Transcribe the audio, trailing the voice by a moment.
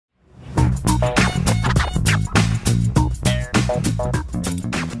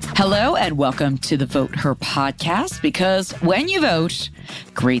Hello and welcome to the Vote Her podcast, because when you vote,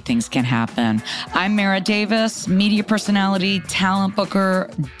 great things can happen. I'm Mara Davis, media personality, talent booker,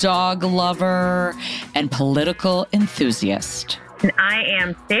 dog lover, and political enthusiast. And I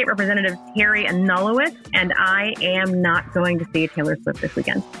am State Representative Terry Anulowicz, and I am not going to see Taylor Swift this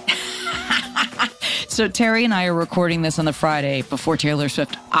weekend. So Terry and I are recording this on the Friday before Taylor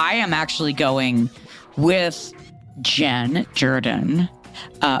Swift. I am actually going with Jen Jordan,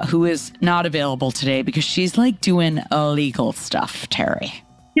 who is not available today because she's like doing illegal stuff, Terry.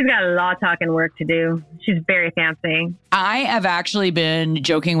 She's got a law talking work to do. She's very fancy. I have actually been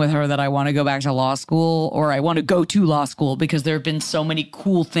joking with her that I want to go back to law school, or I want to go to law school, because there have been so many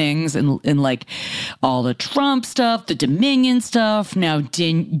cool things in like all the Trump stuff, the Dominion stuff, now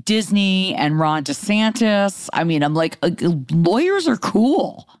Disney and Ron DeSantis. I mean, I'm like, lawyers are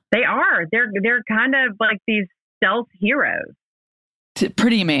cool. They are. They're kind of like these stealth heroes.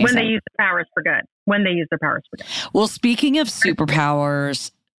 Pretty amazing. When they use their powers for good. Well, speaking of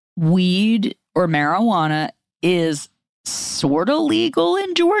superpowers, weed or marijuana is sort of legal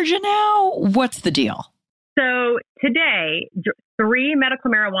in Georgia now. What's the deal? So today, 3 medical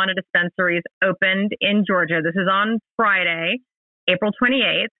marijuana dispensaries opened in Georgia. This is on Friday, April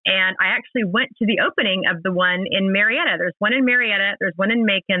 28th. And I actually went to the opening of the one in Marietta. There's one in Marietta. There's one in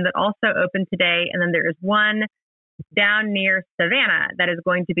Macon that also opened today. And then there is one down near Savannah that is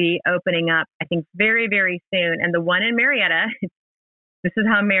going to be opening up, I think, very, very soon. And the one in Marietta, this is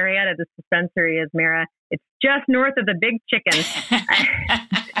how Marietta, this dispensary is, Mara. It's just north of the Big Chicken.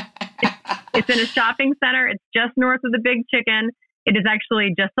 It's in a shopping center. It's just north of the Big Chicken. It is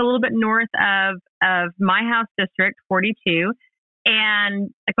actually just a little bit north of my house district, 42.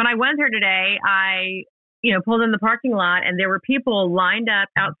 And like when I went there today, I pulled in the parking lot, and there were people lined up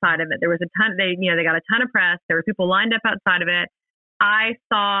outside of it. There was a ton. They got a ton of press. There were people lined up outside of it. I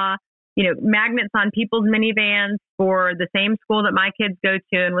saw, magnets on people's minivans for the same school that my kids go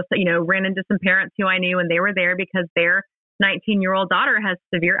to, and ran into some parents who I knew, and they were there because their 19-year-old daughter has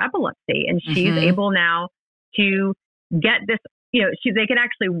severe epilepsy, and she's able now to get this. They can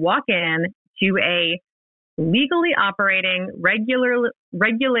actually walk in to a legally operating,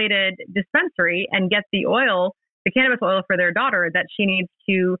 regulated dispensary and get the cannabis oil for their daughter that she needs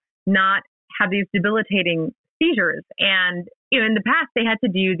to not have these debilitating seizures. And, in the past, they had to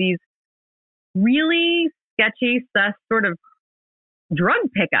do these really sketchy, sus sort of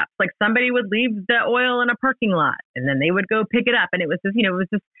drug pickups. Like somebody would leave the oil in a parking lot and then they would go pick it up. And it was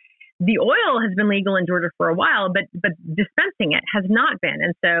just, the oil has been legal in Georgia for a while, but dispensing it has not been.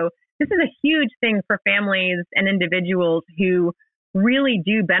 And so this is a huge thing for families and individuals who really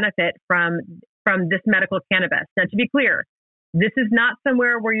do benefit from this medical cannabis. Now, to be clear, this is not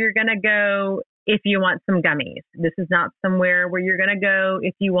somewhere where you're going to go if you want some gummies. This is not somewhere where you're going to go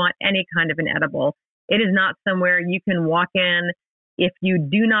if you want any kind of an edible. It is not somewhere you can walk in if you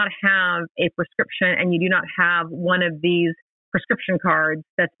do not have a prescription and you do not have one of these prescription cards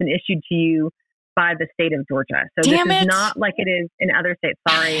that's been issued to you by the state of Georgia. So this is not like it is in other states.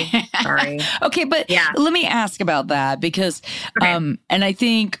 Sorry. Okay, but let me ask about that, because, and I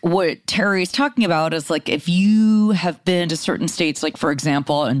think what Terry's talking about is like, if you have been to certain states, like for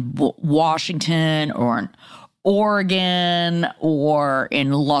example, in Washington or in Oregon or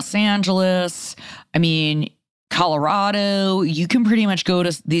in Los Angeles, I mean, Colorado, you can pretty much go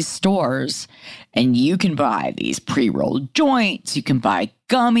to these stores and you can buy these pre-rolled joints. You can buy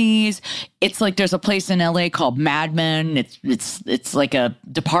gummies. It's like there's a place in LA called Mad Men. It's like a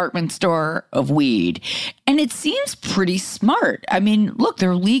department store of weed. And it seems pretty smart. I mean, look,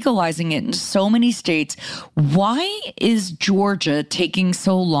 they're legalizing it in so many states. Why is Georgia taking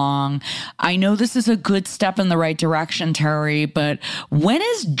so long? I know this is a good step in the right direction, Terry, but when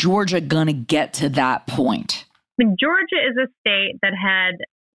is Georgia going to get to that point? Georgia is a state that had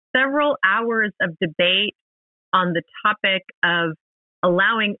several hours of debate on the topic of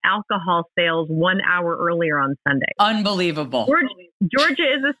allowing alcohol sales 1 hour earlier on Sunday. Unbelievable. Georgia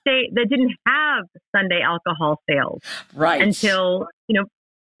is a state that didn't have Sunday alcohol sales until,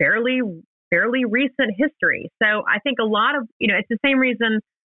 fairly recent history. So I think a lot of, it's the same reason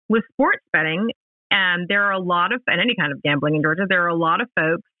with sports betting. And there are a lot of, and any kind of gambling in Georgia, there are a lot of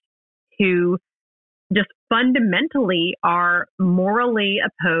folks who just fundamentally are morally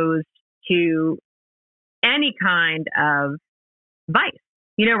opposed to any kind of vice,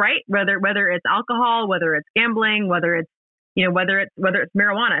 right? Whether it's alcohol, whether it's gambling, whether it's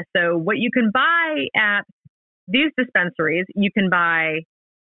marijuana. So what you can buy at these dispensaries, you can buy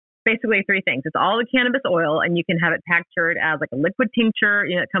basically 3 things. It's all the cannabis oil, and you can have it packaged as like a liquid tincture.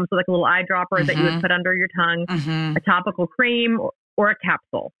 It comes with like a little eyedropper that you would put under your tongue, a topical cream, or a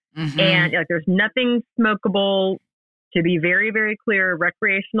capsule. And like, there's nothing smokable. To be very, very clear,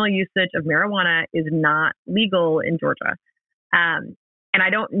 recreational usage of marijuana is not legal in Georgia. And I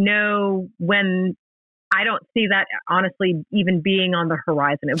don't know when, I don't see that honestly even being on the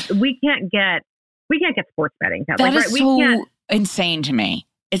horizon. We can't get sports betting. That is so insane to me.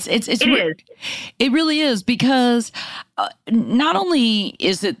 It is. It really is, because not only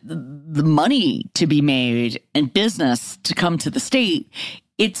is it the money to be made and business to come to the state,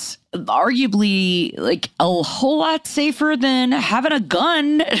 it's arguably like a whole lot safer than having a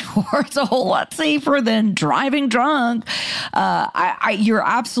gun, or it's a whole lot safer than driving drunk. You're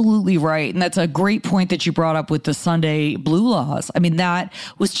absolutely right. And that's a great point that you brought up with the Sunday blue laws. I mean, that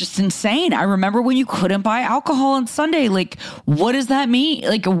was just insane. I remember when you couldn't buy alcohol on Sunday. Like, what does that mean?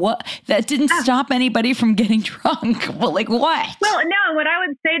 Like, what? That didn't stop anybody from getting drunk. Well, like, what? Well, no, what I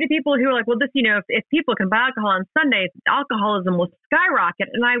would say to people who are like, well, this, if people can buy alcohol on Sundays, alcoholism will skyrocket.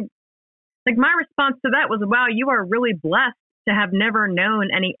 And my response to that was, wow, you are really blessed to have never known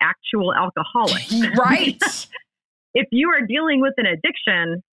any actual alcoholic. Right. If you are dealing with an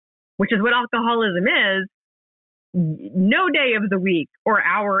addiction, which is what alcoholism is, no day of the week or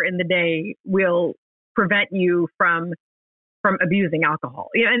hour in the day will prevent you from abusing alcohol.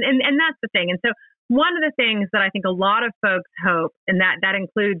 And that's the thing. And so one of the things that I think a lot of folks hope, and that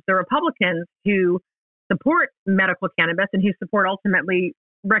includes the Republicans who support medical cannabis and who support ultimately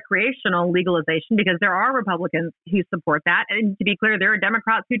recreational legalization, because there are Republicans who support that. And to be clear, there are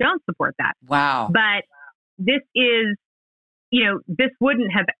Democrats who don't support that. Wow. But this is, this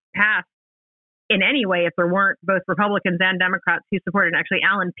wouldn't have passed in any way if there weren't both Republicans and Democrats who supported it. Actually,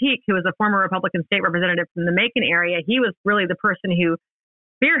 Alan Peake, who was a former Republican state representative from the Macon area, he was really the person who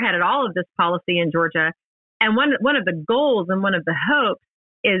spearheaded all of this policy in Georgia. And one of the goals and one of the hopes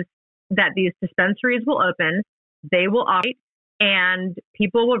is that these dispensaries will open, they will operate, and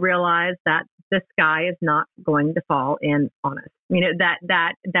people will realize that the sky is not going to fall in on us.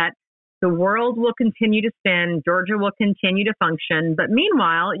 That the world will continue to spin, Georgia will continue to function. But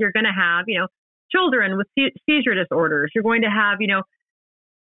meanwhile, you're going to have, children with seizure disorders. You're going to have,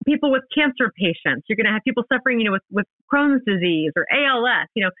 people with cancer patients. You're going to have people suffering, with Crohn's disease or ALS.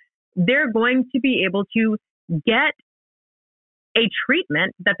 They're going to be able to get a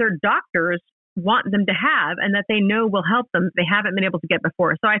treatment that their doctors want them to have and that they know will help them they haven't been able to get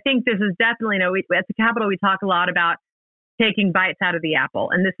before. So I think this is definitely, at the Capitol, we talk a lot about taking bites out of the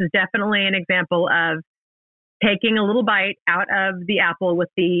apple. And this is definitely an example of taking a little bite out of the apple with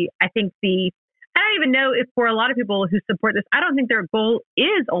I don't even know if for a lot of people who support this, I don't think their goal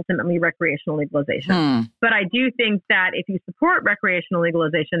is ultimately recreational legalization. But I do think that if you support recreational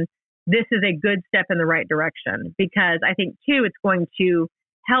legalization, this is a good step in the right direction, because I think, too, it's going to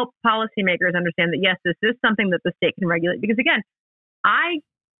help policymakers understand that, yes, this is something that the state can regulate. Because, again, I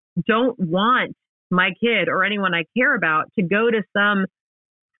don't want my kid or anyone I care about to go to some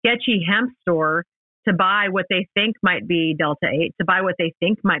sketchy hemp store to buy what they think might be Delta 8, to buy what they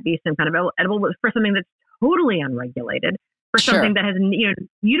think might be some kind of edible, for something that's totally unregulated, for something that has,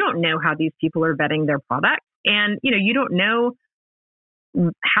 you don't know how these people are vetting their product. And, you don't know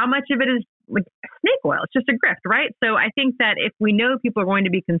how much of it is like snake oil. It's just a grift, right? So I think that if we know people are going to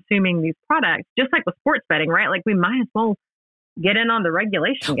be consuming these products, just like with sports betting, right? Like, we might as well get in on the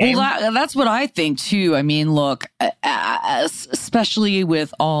regulation game. Well, that's what I think too. I mean, look, especially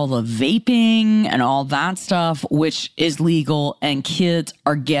with all the vaping and all that stuff, which is legal and kids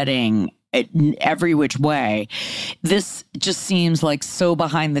are getting it every which way. This just seems like so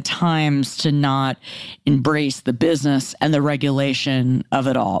behind the times to not embrace the business and the regulation of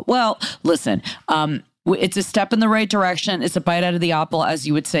it all. Well, listen, it's a step in the right direction. It's a bite out of the apple, as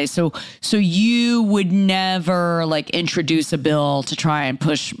you would say. So you would never introduce a bill to try and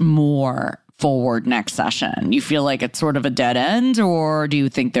push more forward next session? You feel like it's sort of a dead end, or do you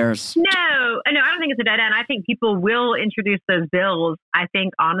think there's... No, I don't think it's a dead end. I think people will introduce those bills. I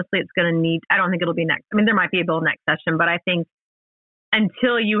think, honestly, it's going to need... I don't think it'll be next... I mean, there might be a bill next session, but I think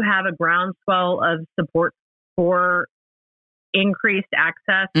until you have a groundswell of support for increased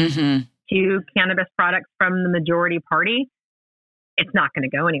access to cannabis products from the majority party, it's not going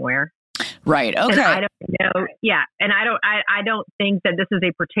to go anywhere. Right. Okay. And I don't know. Yeah. And I don't think that this is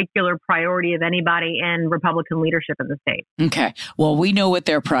a particular priority of anybody in Republican leadership in the state. Okay. Well, we know what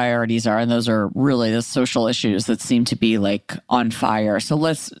their priorities are, and those are really the social issues that seem to be on fire. So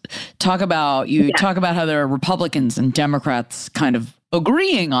let's talk about, talk about how there are Republicans and Democrats kind of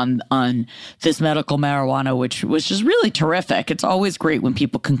agreeing on this medical marijuana, which was just really terrific. It's always great when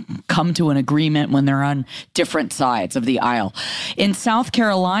people can come to an agreement when they're on different sides of the aisle. In South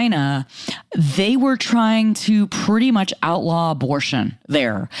Carolina, they were trying to pretty much outlaw abortion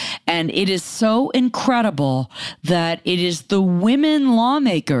there. And it is so incredible that it is the women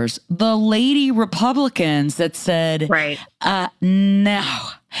lawmakers, the lady Republicans that said, right.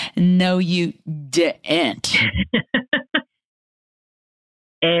 No, you didn't.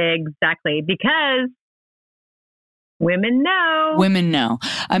 Exactly, because women know. Women know.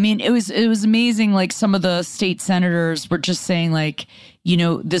 I mean, it was amazing. Like some of the state senators were just saying, like, you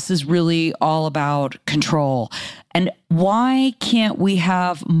know, this is really all about control. And why can't we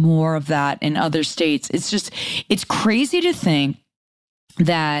have more of that in other states? It's crazy to think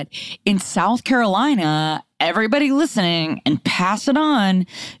that in South Carolina, everybody listening, and pass it on,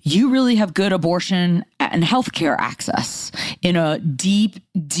 you really have good abortion and healthcare access in a deep,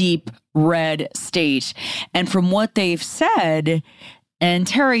 deep red state. And from what they've said, and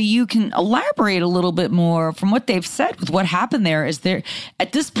Terry, you can elaborate a little bit more from what they've said with what happened there, is there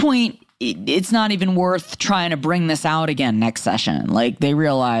at this point, it's not even worth trying to bring this out again next session. Like they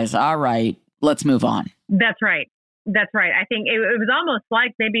realize, all right, let's move on. That's right. That's right. I think it was almost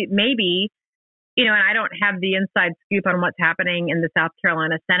like maybe, you know, and I don't have the inside scoop on what's happening in the South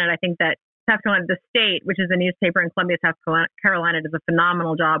Carolina Senate. I think that South Carolina, the state, which is a newspaper in Columbia, South Carolina, does a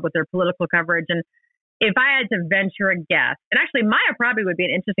phenomenal job with their political coverage. And if I had to venture a guess, and actually Maya probably would be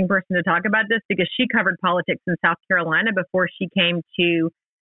an interesting person to talk about this because she covered politics in South Carolina before she came to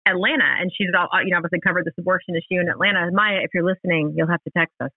Atlanta. And she's obviously covered this abortion issue in Atlanta. Maya, if you're listening, you'll have to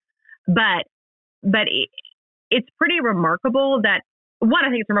text us. But it's pretty remarkable that, one, I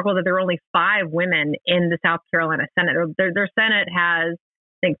think it's remarkable that there are only 5 women in the South Carolina Senate. Their Senate has,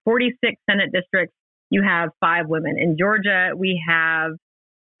 I think, 46 Senate districts. You have 5 women. In Georgia, we have,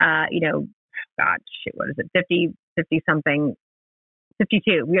 what is it, 50 something,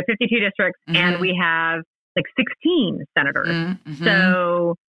 52. We have 52 districts, and we have like 16 senators. Mm-hmm.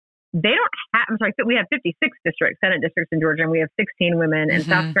 So they don't have, we have 56 Senate districts in Georgia, and we have 16 women. In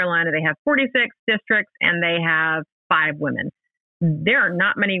South Carolina, they have 46 districts, and they have 5 women. There are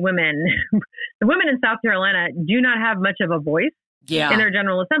not many women. The women in South Carolina do not have much of a voice in their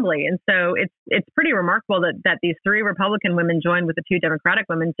General Assembly. And so it's pretty remarkable that these 3 Republican women joined with the 2 Democratic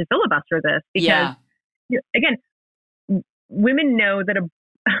women to filibuster this. Because, again, women know that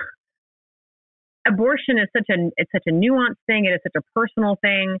abortion is such a nuanced thing. It is such a personal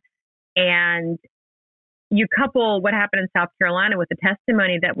thing. And you couple what happened in South Carolina with the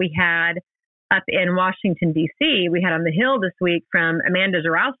testimony that we had up in Washington, D.C. We had on the Hill this week from Amanda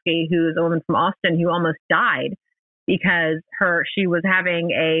Zarowski, who's a woman from Austin who almost died because she was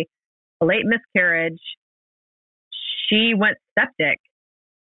having a late miscarriage. She went septic.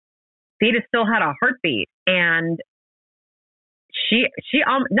 Fetus still had a heartbeat. And she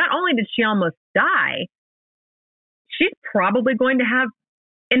not only did she almost die, she's probably going to have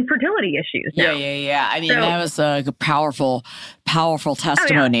infertility issues now. Yeah. I mean, that was a powerful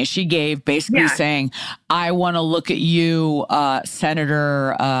testimony. Oh, yeah. She gave basically saying, I want to look at you,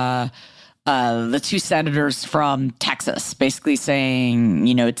 Senator, the 2 senators from Texas, basically saying,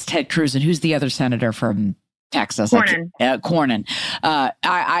 you know, it's Ted Cruz and who's the other senator from Texas? Cornyn.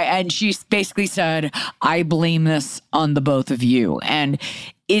 And she basically said, I blame this on the both of you. And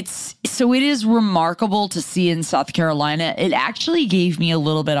it is remarkable to see in South Carolina. It actually gave me a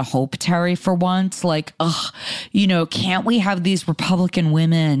little bit of hope, Terry, for once. Like, can't we have these Republican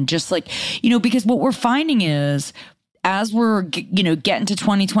women just like, because what we're finding is as we're, getting to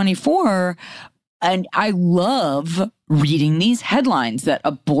 2024, and I love reading these headlines that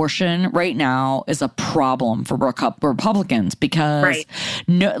abortion right now is a problem for Republicans because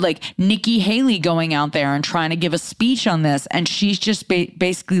Nikki Haley going out there and trying to give a speech on this. And she's just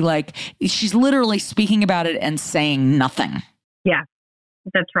basically like, she's literally speaking about it and saying nothing. Yeah,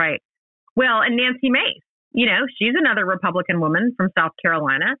 that's right. Well, and Nancy Mace, she's another Republican woman from South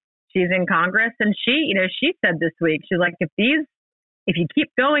Carolina. She's in Congress. And she said this week, she's like, if you keep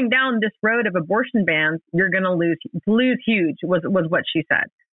going down this road of abortion bans, you're going to lose huge, was what she said.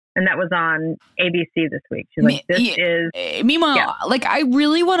 And that was on ABC this week. She's like, Meanwhile, I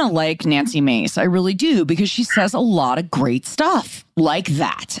really want to like Nancy Mace. I really do, because she says a lot of great stuff like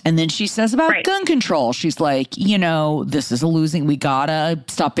that. And then she says about gun control. She's like, this is we gotta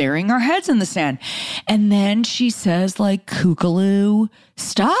stop burying our heads in the sand. And then she says like kookaloo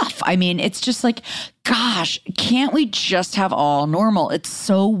stuff. I mean, it's just like, gosh, can't we just have all normal? It's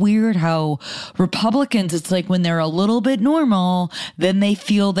so weird how Republicans, it's like when they're a little bit normal, then they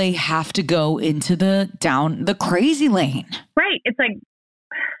feel they have to go into the crazy lane. Right. right. It's like,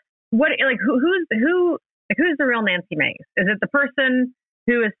 what, like, who's the real Nancy Mace? Is it the person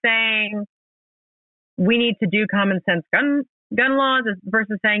who is saying we need to do common sense gun laws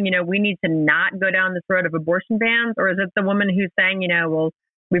versus saying, we need to not go down this road of abortion bans? Or is it the woman who's saying, well,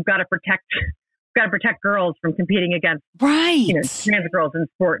 we've got to protect girls from competing against trans girls in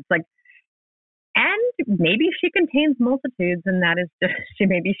sports? Like, and maybe she contains multitudes, and that is just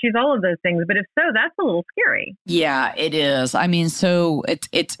maybe she's all of those things. But if so, that's a little scary. Yeah, it is. I mean, so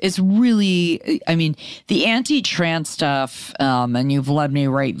it's really, I mean, the anti-trans stuff, and you've led me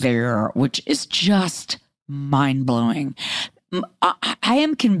right there, which is just mind-blowing. I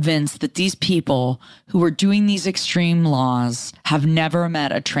am convinced that these people who are doing these extreme laws have never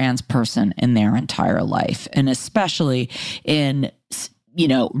met a trans person in their entire life, and especially in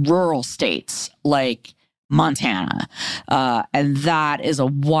rural states like Montana. And that is a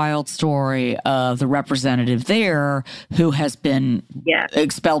wild story of the representative there who has been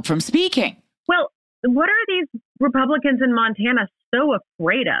expelled from speaking. Well, what are these Republicans in Montana so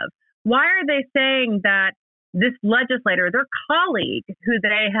afraid of? Why are they saying that this legislator, their colleague, who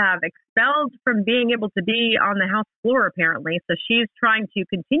they have expelled from being able to be on the House floor, apparently, so she's trying to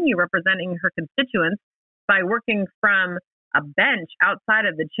continue representing her constituents by working from a bench outside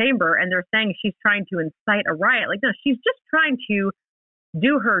of the chamber, and they're saying she's trying to incite a riot. Like, no, she's just trying to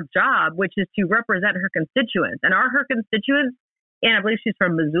do her job, which is to represent her constituents. And are her constituents, and I believe she's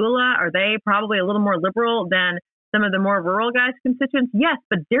from Missoula, are they probably a little more liberal than some of the more rural guys' constituents? Yes,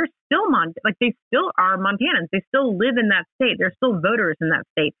 but they're still they still are Montanans. They still live in that state. They're still voters in that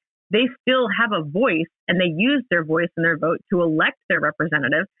state. They still have a voice, and they use their voice and their vote to elect their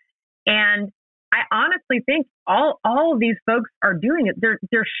representative. And I honestly think all of these folks are doing it. They're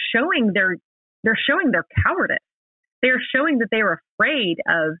showing their cowardice. They're showing that they are afraid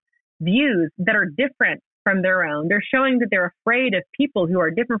of views that are different from their own. They're showing that they're afraid of people who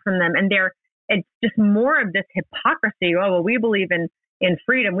are different from them. And it's just more of this hypocrisy. Oh, well, we believe in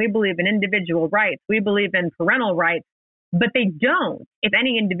freedom. We believe in individual rights. We believe in parental rights. But they don't. If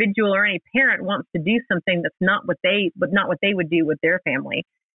any individual or any parent wants to do something that's not what they would do with their family.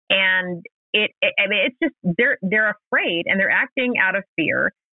 And it's just they're afraid, and they're acting out of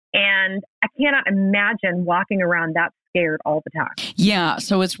fear. And I cannot imagine walking around that scared all the time. Yeah.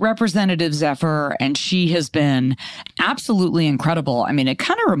 So it's Representative Zephyr, and she has been absolutely incredible. I mean, it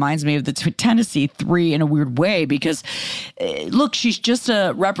kind of reminds me of the Tennessee Three in a weird way, because look, she's just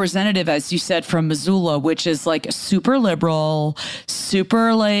a representative, as you said, from Missoula, which is like a super liberal,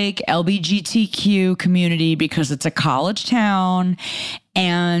 super like LGBTQ community because it's a college town.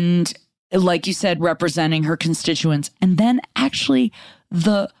 And like you said, representing her constituents. And then actually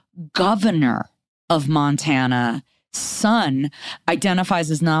the governor of Montana, son, identifies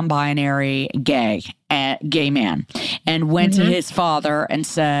as non-binary gay man, and went to his father and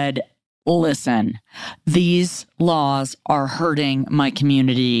said, listen, these laws are hurting my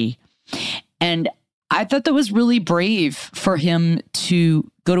community. And I thought that was really brave for him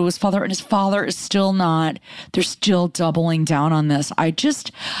to go to his father, and his father is still not, they're still doubling down on this. I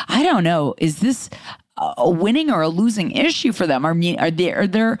don't know. Is this a winning or a losing issue for them? I mean, are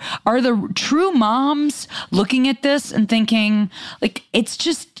the true moms looking at this and thinking like, it's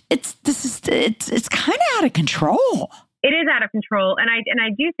kind of out of control? It is out of control. And I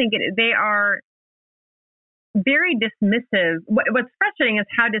do think they are very dismissive. What's frustrating is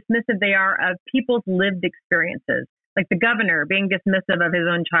how dismissive they are of people's lived experiences. Like the governor being dismissive of his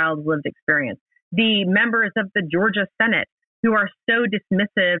own child's lived experience. The members of the Georgia Senate who are so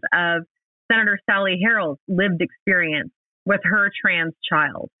dismissive of Senator Sally Harrell's lived experience with her trans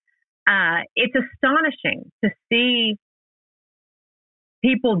child. It's astonishing to see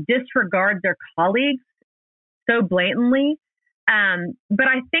people disregard their colleagues so blatantly. But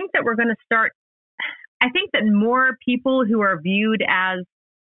I think that we're going to start, I think that more people who are viewed as,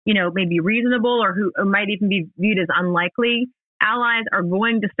 maybe reasonable or who might even be viewed as unlikely allies are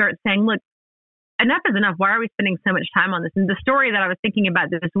going to start saying, look, enough is enough. Why are we spending so much time on this? And the story that I was thinking about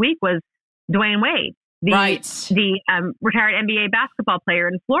this week was Dwayne Wade, the retired NBA basketball player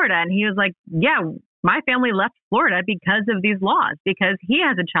in Florida. And he was like, yeah, my family left Florida because of these laws, because he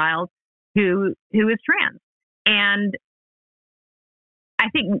has a child who is trans. And I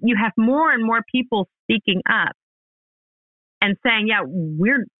think you have more and more people speaking up and saying, yeah,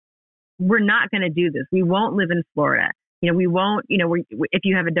 we're not going to do this. We won't live in Florida. We won't, if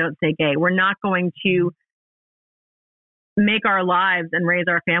you have a don't say gay, we're not going to make our lives and raise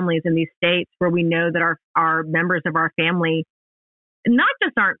our families in these states where we know that our members of our family not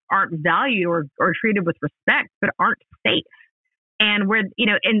just aren't valued or treated with respect, but aren't safe. And where,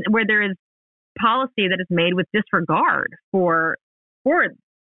 and where there is policy that is made with disregard for the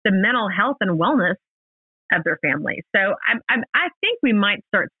mental health and wellness of their families. So I think we might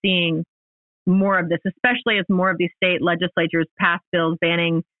start seeing more of this, especially as more of these state legislatures pass bills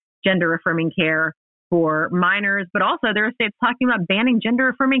banning gender affirming care for minors, but also there are states talking about banning gender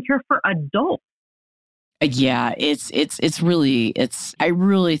affirming care for adults. Yeah, I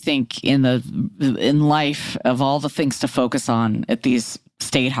really think in life of all the things to focus on at these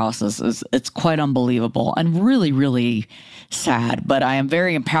state houses, it's quite unbelievable and really, really sad. But I am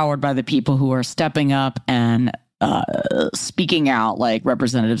very empowered by the people who are stepping up and speaking out, like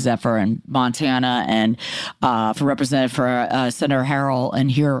Representative Zephyr in Montana, and for Senator Harrell,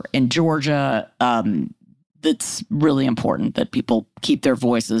 and here in Georgia. That's really important that people keep their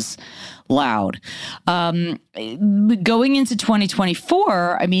voices loud. Going into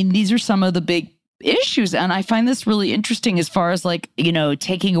 2024, I mean, these are some of the big issues. And I find this really interesting as far as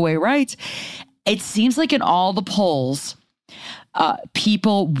taking away rights. It seems like in all the polls,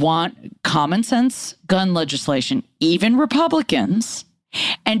 people want common sense gun legislation, even Republicans.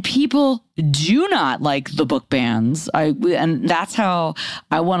 And people do not like the book bans. And that's how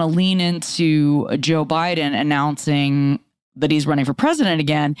I want to lean into Joe Biden announcing that he's running for president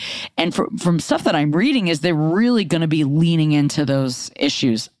again. And from stuff that I'm reading is they're really going to be leaning into those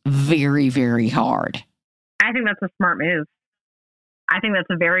issues very, very hard. I think that's a smart move. I think that's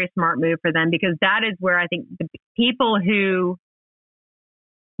a very smart move for them, because that is where I think the people who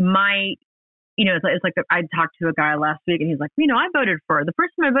might, it's like I talked to a guy last week and he's like, I voted for the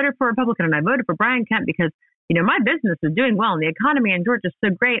first time I voted for a Republican, and I voted for Brian Kemp because, my business is doing well and the economy in Georgia is so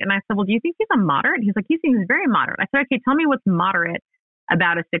great. And I said, well, do you think he's a moderate? He's like, he seems very moderate. I said, okay, tell me what's moderate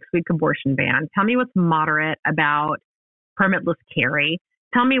about a 6-week abortion ban. Tell me what's moderate about permitless carry.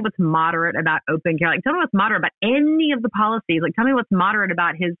 Tell me what's moderate about open care. Tell me what's moderate about any of the policies. Tell me what's moderate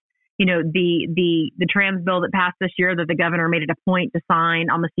about his, the trans bill that passed this year that the governor made it a point to sign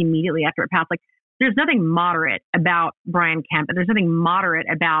almost immediately after it passed. There's nothing moderate about Brian Kemp, and there's nothing moderate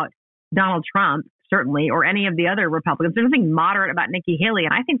about Donald Trump, certainly, or any of the other Republicans. There's nothing moderate about Nikki Haley.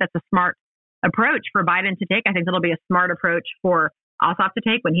 And I think that's a smart approach for Biden to take. I think that'll be a smart approach for Ossoff to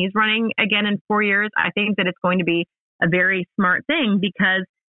take when he's running again in 4 years. I think that it's going to be a very smart thing, because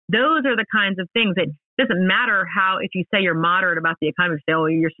those are the kinds of things that doesn't matter how, if you say you're moderate about the economy, say, oh,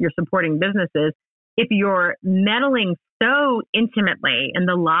 you're supporting businesses. If you're meddling so intimately in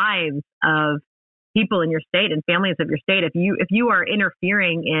the lives of people in your state and families of your state, if you are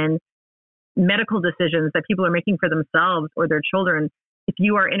interfering in medical decisions that people are making for themselves or their children, if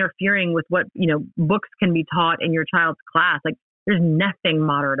you are interfering with what, books can be taught in your child's class, there's nothing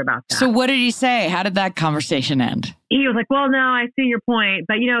moderate about that. So what did he say? How did that conversation end? He was like, well, no, I see your point.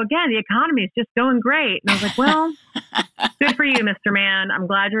 But, again, the economy is just going great. And I was like, well, good for you, Mr. Man. I'm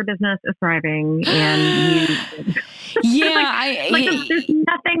glad your business is thriving. And there's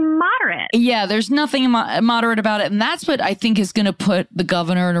nothing moderate. Yeah, there's nothing moderate about it. And that's what I think is going to put the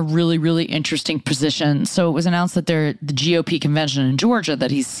governor in a really, really interesting position. So it was announced that the GOP convention in Georgia, that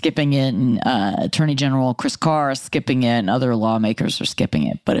he's skipping it, and Attorney General Chris Carr is skipping it, and other lawmakers are skipping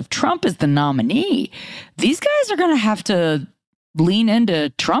it. But if Trump is the nominee, these guys are going to have to lean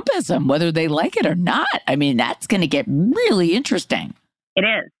into Trumpism, whether they like it or not. I mean, that's going to get really interesting. It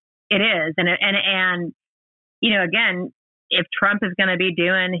is. And again, if Trump is going to be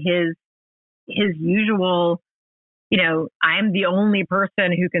doing his usual, I'm the only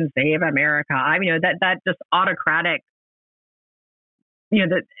person who can save America. That just autocratic,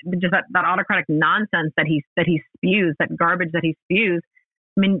 that autocratic nonsense that he spews, that garbage that he spews.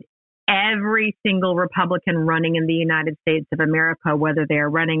 I mean, every single Republican running in the United States of America, whether they are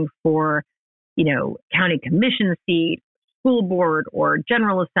running for, county commission seat, school board, or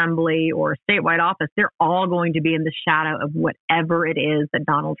general assembly, or statewide office, they're all going to be in the shadow of whatever it is that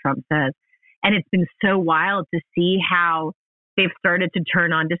Donald Trump says. And it's been so wild to see how they've started to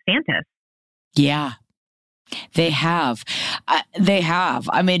turn on DeSantis. Yeah. They have.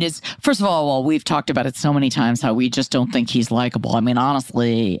 I mean, first of all, well, we've talked about it so many times how we just don't think he's likable. I mean,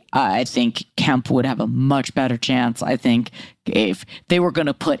 honestly, I think Kemp would have a much better chance. I think if they were going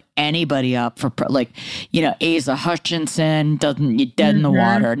to put anybody up for, Asa Hutchinson, dead in the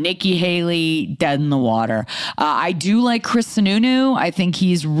water. Nikki Haley, dead in the water. I do like Chris Sununu. I think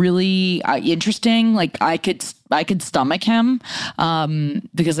he's really interesting. I could stomach him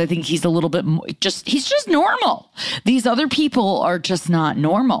because I think he's a little bit more, he's just normal. These other people are just not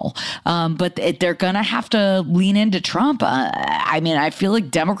normal. But they're going to have to lean into Trump. I mean, I feel like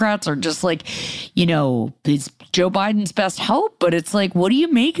Democrats are just he's Joe Biden's best hope, but it's like, what do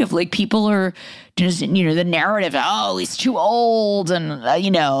you make of like people are just, you know, the narrative, oh, he's too old. And,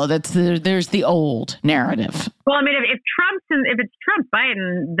 there's the old narrative. Well, I mean, if it's Trump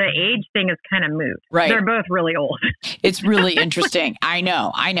Biden, the age thing is kind of moot. Right. They're both really old. It's really interesting. I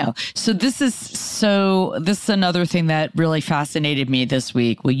know. So this is another thing that really fascinated me this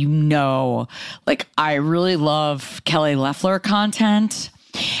week. Well, like I really love Kelly Loeffler content.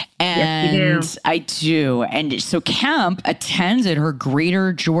 And yes, I do. And so Kemp attended her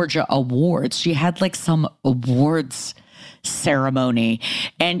Greater Georgia Awards. She had like some awards ceremony.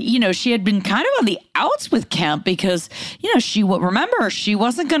 And, she had been kind of on the outs with Kemp because, she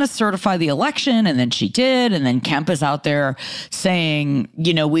wasn't going to certify the election. And then she did. And then Kemp is out there saying,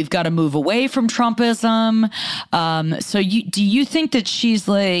 we've got to move away from Trumpism. So do you think that she's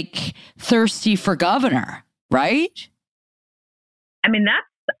like thirsty for governor, right? I mean,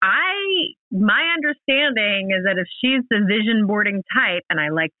 my understanding is that if she's the vision boarding type, and I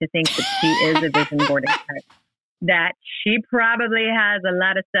like to think that she is a vision boarding type, that she probably has a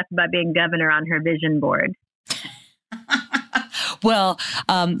lot of stuff about being governor on her vision board. Well,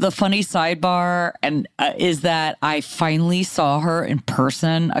 the funny sidebar is that I finally saw her in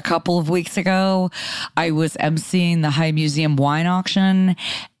person a couple of weeks ago. I was emceeing the High Museum wine auction,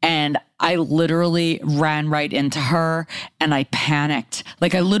 and I literally ran right into her and I panicked.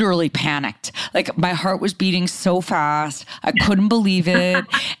 Like I literally panicked. Like my heart was beating so fast. I couldn't believe it.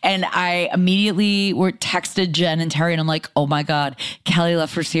 And I immediately texted Jen and Terry and I'm like, oh my God, Kelly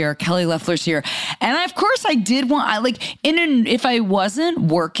Loeffler's here. Kelly Loeffler's here. And of course I did if I wasn't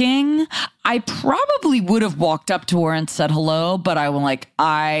working, I probably would have walked up to her and said hello, but I was like,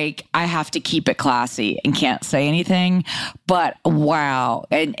 I have to keep it classy and can't say anything. But wow.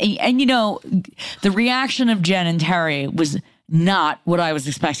 And the reaction of Jen and Terry was not what I was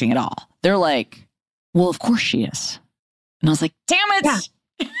expecting at all. They're like, well, of course she is. And I was like, damn it. Yeah.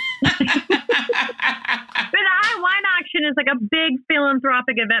 But the wine auction is like a big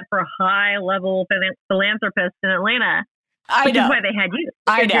philanthropic event for high-level philanthropists in Atlanta. Which is why they had you.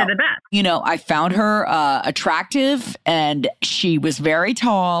 I know. You're the best. I found her attractive and she was very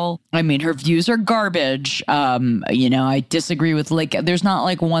tall. I mean, her views are garbage. I disagree with there's not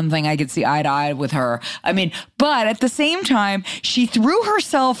like one thing I could see eye to eye with her. I mean, but at the same time, she threw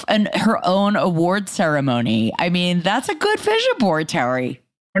herself in her own award ceremony. I mean, that's a good vision board, Terry.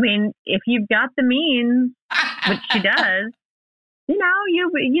 I mean, if you've got the means, which she does,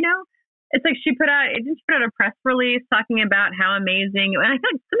 it's like she put out a press release talking about how amazing, and I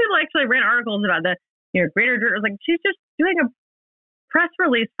think some people actually ran articles about the Greater Georgia. It was like she's just doing a press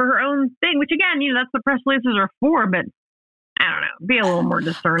release for her own thing, which again, that's what press releases are for. But I don't know, be a little more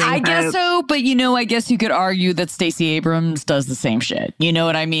discerning. I guess so, but I guess you could argue that Stacey Abrams does the same shit. You know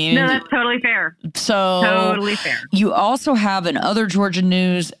what I mean? No, that's totally fair. So totally fair. You also have in other Georgia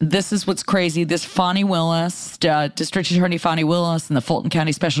news, this is what's crazy. This Fani Willis, District Attorney Fani Willis and the Fulton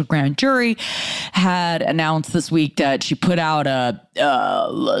County Special Grand Jury had announced this week that she put out a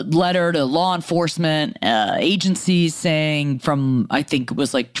letter to law enforcement agencies saying from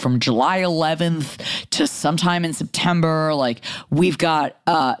July 11th to sometime in September, we've got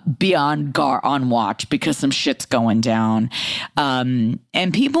be on watch because some shit's going down. And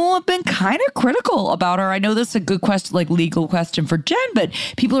people have been kind of critical about her. I know this is a good question, legal question for Jen, but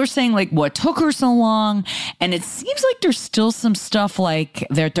people are saying what took her so long? And it seems like there's still some stuff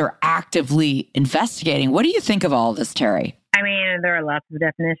they're actively investigating. What do you think of all this, Terry? I mean, there are lots of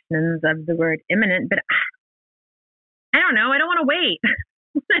definitions of the word imminent, but I don't know. I don't want to wait.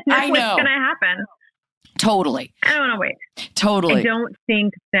 I know what's going to happen. Totally. I don't want to wait. Totally. I don't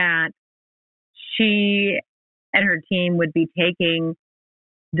think that she and her team would be taking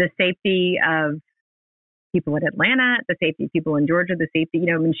the safety of people in Atlanta, the safety of people in Georgia, the safety,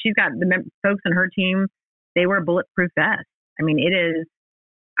 she's got the folks on her team, they wear bulletproof vests. I mean,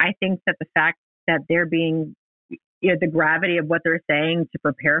 I think that the fact that they're being, the gravity of what they're saying to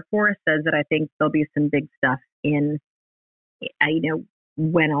prepare for says that I think there'll be some big stuff in,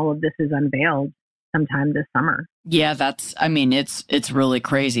 when all of this is unveiled sometime this summer. Yeah, it's really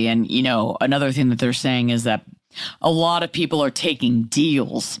crazy. And, another thing that they're saying is that a lot of people are taking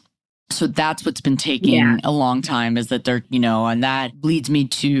deals. So that's what's been taking a long time is that they're, and that leads me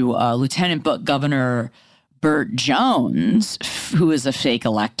to Lieutenant Governor Burt Jones, who is a fake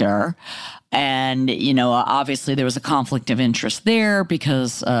elector. And, obviously there was a conflict of interest there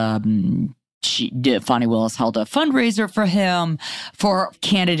because Fani Willis held a fundraiser for him for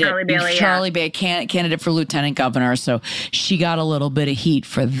candidate Charlie Bailey, candidate for lieutenant governor. So she got a little bit of heat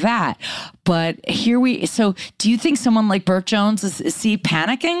for that. But so do you think someone like Burt Jones is he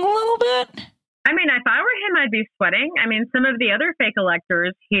panicking a little bit? I mean, if I were him, I'd be sweating. I mean, some of the other fake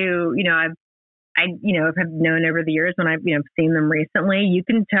electors who, have known over the years when I've, seen them recently, you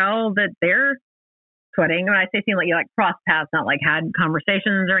can tell that they're sweating. When I say seen, like cross paths, not like had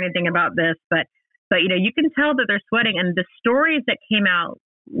conversations or anything about this, but you can tell that they're sweating. And the stories that came out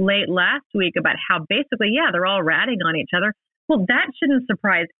late last week about how basically, they're all ratting on each other. Well, that shouldn't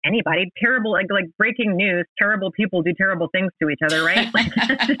surprise anybody. Terrible, like breaking news, terrible people do terrible things to each other, right?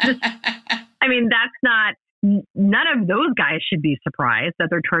 I mean, that's not, none of those guys should be surprised that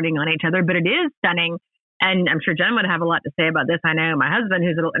they're turning on each other, but it is stunning. And I'm sure Jen would have a lot to say about this. I know my husband,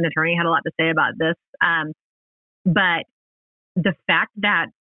 who's an attorney, had a lot to say about this. But the fact that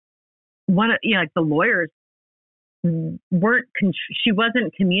the lawyers she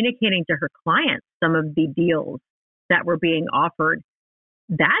wasn't communicating to her clients some of the deals that were being offered.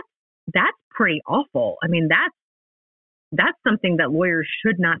 That's pretty awful. I mean, that's something that lawyers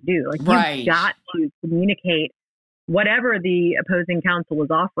should not do. Like, right. You've got to communicate whatever the opposing counsel is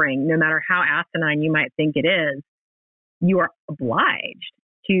offering, no matter how asinine you might think it is. You are obliged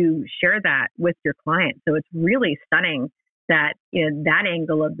to share that with your client. So it's really stunning that that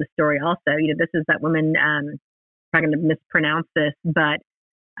angle of the story. Also, this is that woman. I'm going to mispronounce this, but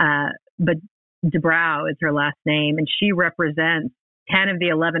DeBrow is her last name, and she represents 10 of the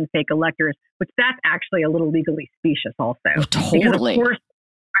 11 fake electors, which that's actually a little legally specious also. Oh, totally. Because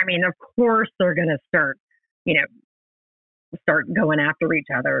of course they're going to start going after each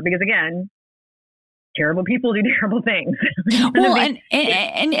other because, again, terrible people do terrible things. Well,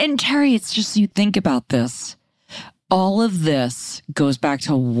 and Terry, it's just, you think about this. All of this goes back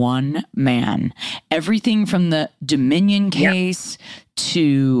to one man. Everything from the Dominion case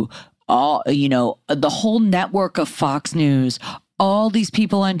to all, the whole network of Fox News, all these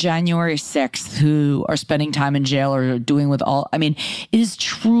people on January 6th who are spending time in jail or doing it is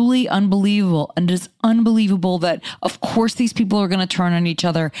truly unbelievable. And it is unbelievable that, of course, these people are going to turn on each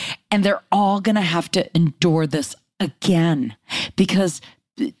other and they're all going to have to endure this again because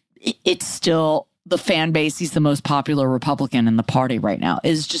it's still the fan base. He's the most popular Republican in the party right now.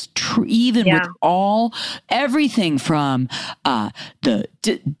 Is just true, even with everything from the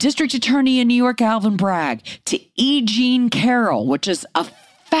district attorney in New York, Alvin Bragg, to E. Jean Carroll, which is a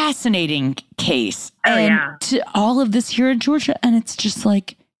fascinating case, to all of this here in Georgia. And it's just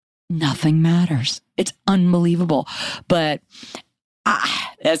like nothing matters. It's unbelievable. But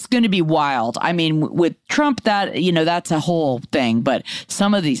it's going to be wild. I mean, with Trump, that's a whole thing. But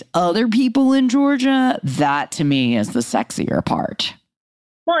some of these other people in Georgia, that to me is the sexier part.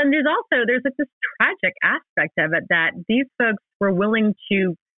 Well, and there's like this tragic aspect of it that these folks were willing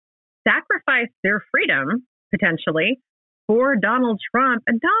to sacrifice their freedom, potentially, for Donald Trump.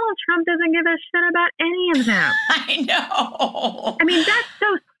 And Donald Trump doesn't give a shit about any of them. I know. I mean, that's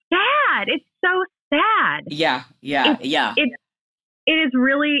so sad. It's so sad. Yeah. It's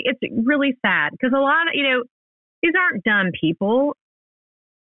really sad because a lot of, these aren't dumb people.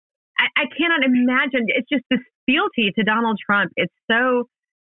 I cannot imagine. It's just this fealty to Donald Trump. It's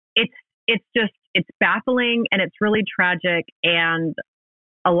baffling and it's really tragic. And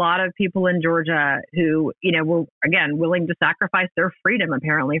a lot of people in Georgia who, were, again, willing to sacrifice their freedom,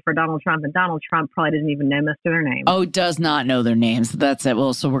 apparently, for Donald Trump. And Donald Trump probably doesn't even know most of their names. Oh, does not know their names. That's it.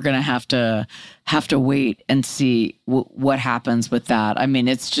 Well, so we're going to have to wait and see what happens with that. I mean,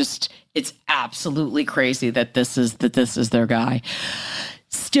 it's absolutely crazy that this is their guy.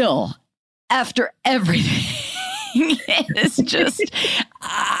 Still, after everything, it's just,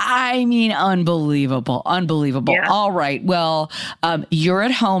 unbelievable. Yeah. All right. Well, you're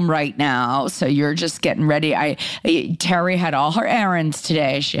at home right now, so you're just getting ready. Terry had all her errands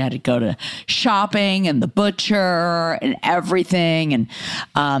today. She had to go to shopping and the butcher and everything. And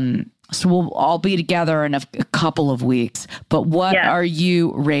so we'll all be together in a couple of weeks. But what are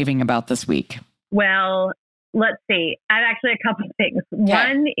you raving about this week? Well, let's see. I have actually a couple of things. Okay.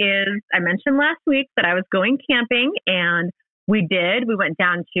 One is, I mentioned last week that I was going camping, and we went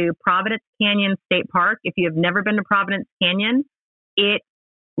down to Providence Canyon State Park. If you have never been to Providence Canyon, it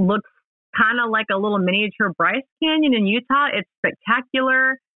looks kind of like a little miniature Bryce Canyon in Utah. It's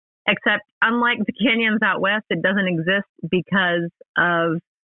spectacular, except unlike the canyons out west, it doesn't exist because of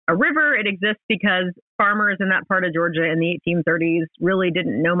a river. It exists because farmers in that part of Georgia in the 1830s really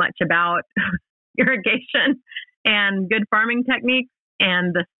didn't know much about irrigation and good farming techniques,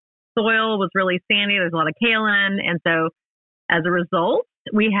 and the soil was really sandy. There's a lot of kaolin, and so as a result,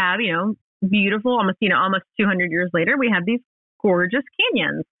 we have beautiful, almost 200 years later, we have these gorgeous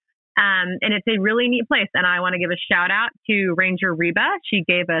canyons, and it's a really neat place. And I want to give a shout out to Ranger Reba. She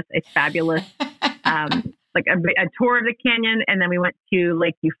gave us a fabulous like a tour of the canyon. And then we went to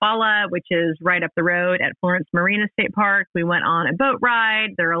Lake Eufaula, which is right up the road at Florence Marina State Park. We went on a boat ride.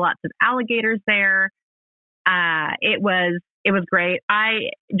 There are lots of alligators there. It was great.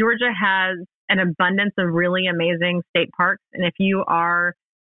 Georgia has an abundance of really amazing state parks. And if you are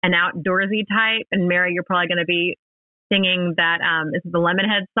an outdoorsy type, and Mary, you're probably going to be singing that, is the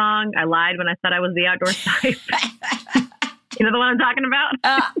Lemonhead song. I lied when I said I was the outdoors type. You know the one I'm talking about?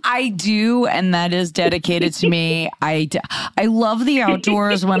 I do, and that is dedicated to me. I love the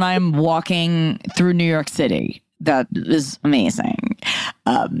outdoors when I'm walking through New York City. That is amazing.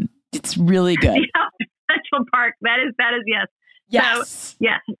 It's really good. Yeah, Central Park. That is yes. Yes. So,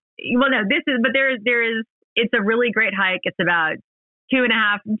 yes. Well, no, it's a really great hike. It's about 2.5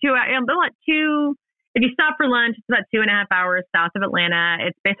 hours. If you stop for lunch, it's about 2.5 hours south of Atlanta.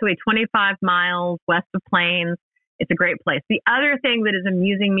 It's basically 25 miles west of Plains. It's a great place. The other thing that is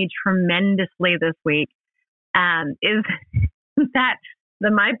amusing me tremendously this week is that the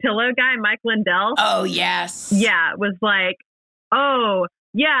MyPillow guy, Mike Lindell. Oh, yes. Yeah, was like, oh,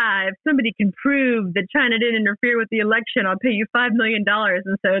 yeah, if somebody can prove that China didn't interfere with the election, I'll pay you $5 million.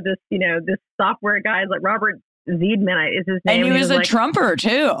 And so this software guy, like Robert Zeidman is his name. And he was a like, Trumper too,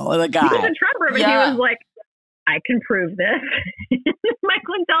 the guy. He was a Trumper, but he was like, I can prove this. Mike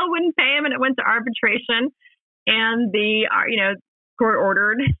Lindell wouldn't pay him, and it went to arbitration. And the court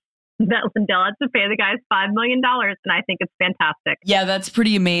ordered that Lindell had to pay the guys $5 million. And I think it's fantastic. Yeah, that's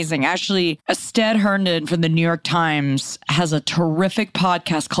pretty amazing. Actually, Stead Herndon from the New York Times has a terrific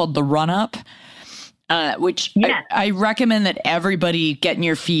podcast called The Run Up, which yes. I recommend that everybody get in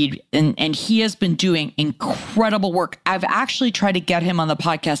your feed. And he has been doing incredible work. I've actually tried to get him on the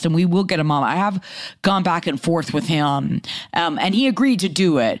podcast, and we will get him on. I have gone back and forth with him, and he agreed to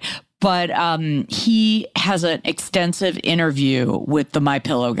do it. But he has an extensive interview with the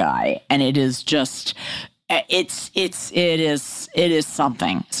MyPillow guy, and it is just it is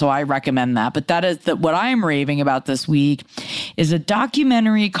something. So I recommend that. But that is what I'm raving about this week is a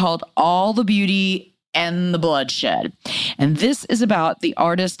documentary called All the Beauty and the Bloodshed. And this is about the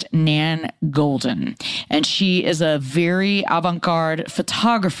artist Nan Goldin. And she is a very avant-garde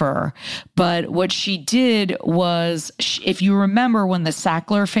photographer. But what she did was, if you remember when the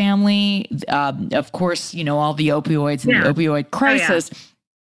Sackler family, of course, all the opioids and the opioid crisis. Oh, yeah.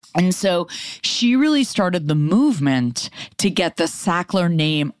 And so she really started the movement to get the Sackler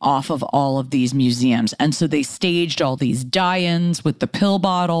name off of all of these museums. And so they staged all these die-ins with the pill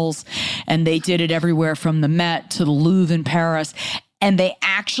bottles, and they did it everywhere from the Met to the Louvre in Paris. And they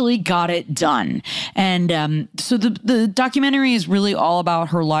actually got it done. And so the documentary is really all about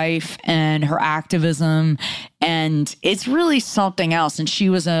her life and her activism. And it's really something else. And she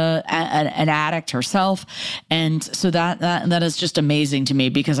was an addict herself. And so that is just amazing to me,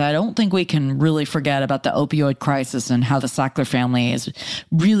 because I don't think we can really forget about the opioid crisis and how the Sackler family is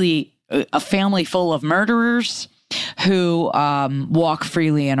really a family full of murderers who walk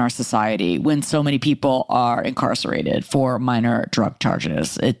freely in our society when so many people are incarcerated for minor drug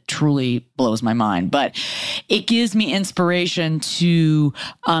charges. It truly blows my mind, but it gives me inspiration to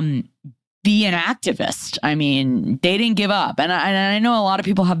be an activist. I mean, they didn't give up. And I know a lot of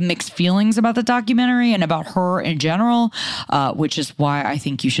people have mixed feelings about the documentary and about her in general, which is why I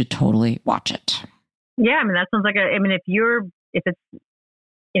think you should totally watch it. Yeah, I mean, that sounds like if it's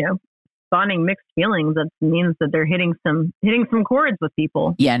spawning mixed feelings, that means that they're hitting some chords with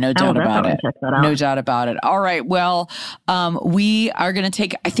people. Yeah, no doubt about it. No doubt about it. All right. Well, we are going to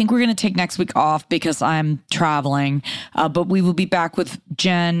take, I think we're going to take next week off because I'm traveling, but we will be back with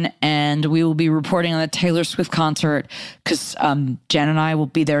Jen, and we will be reporting on the Taylor Swift concert because Jen and I will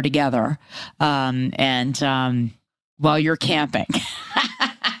be there together. While you're camping.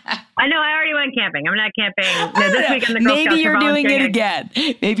 I know. I already went camping. I'm not camping. No, this weekend, the Girl Scouts Maybe you're doing it again.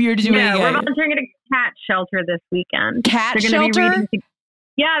 Maybe you're doing it again. We're volunteering at a cat shelter this weekend. Cat shelter? They're going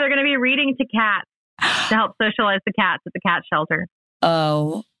to be reading to cats to help socialize the cats at the cat shelter.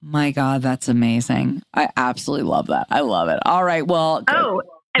 Oh, my God. That's amazing. I absolutely love that. I love it. All right. Well, good.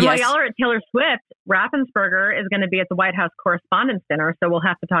 And while y'all are at Taylor Swift, Raffensperger is going to be at the White House Correspondents' Dinner, so we'll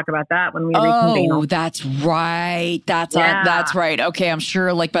have to talk about that when we reconvene. Oh, that's right. That's right. Okay, I'm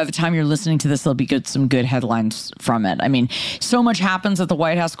sure by the time you're listening to this, there'll be some good headlines from it. I mean, so much happens at the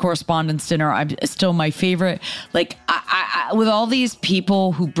White House Correspondents' Dinner. I'm still my favorite. I with all these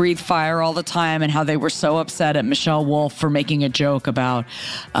people who breathe fire all the time and how they were so upset at Michelle Wolf for making a joke about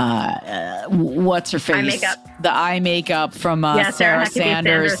what's her face? The eye makeup from Sarah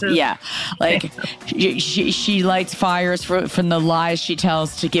Sanders. Yeah, she lights fires from the lies she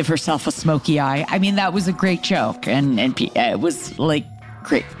tells to give herself a smoky eye. I mean, that was a great joke, and it was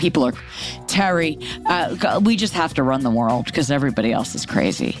Great. People are, Terry, we just have to run the world because everybody else is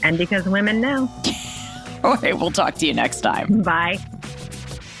crazy. And because women know. All right, we'll talk to you next time. Bye.